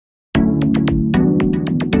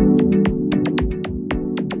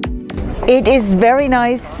It is very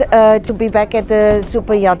nice to be back at the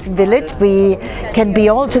Super Yacht Village. We can be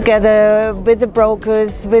all together with the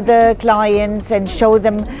brokers, with the clients, and show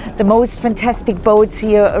them the most fantastic boats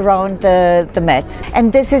here around the Met.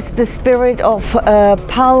 And this is the spirit of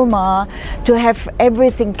Palma, to have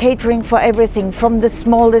everything, catering for everything, from the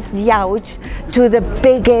smallest yacht to the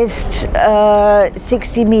biggest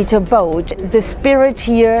 60-meter boat. The spirit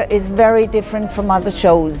here is very different from other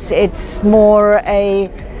shows. It's more a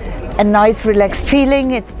nice relaxed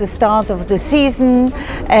feeling. It's the start of the season,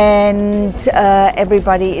 and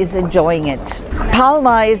everybody is enjoying it.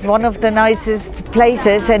 Palma is one of the nicest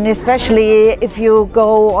places, and especially if you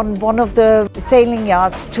go on one of the sailing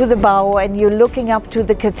yachts to the bow and you're looking up to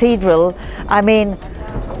the cathedral. I mean,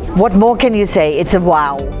 what more can you say? It's a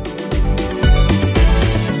wow.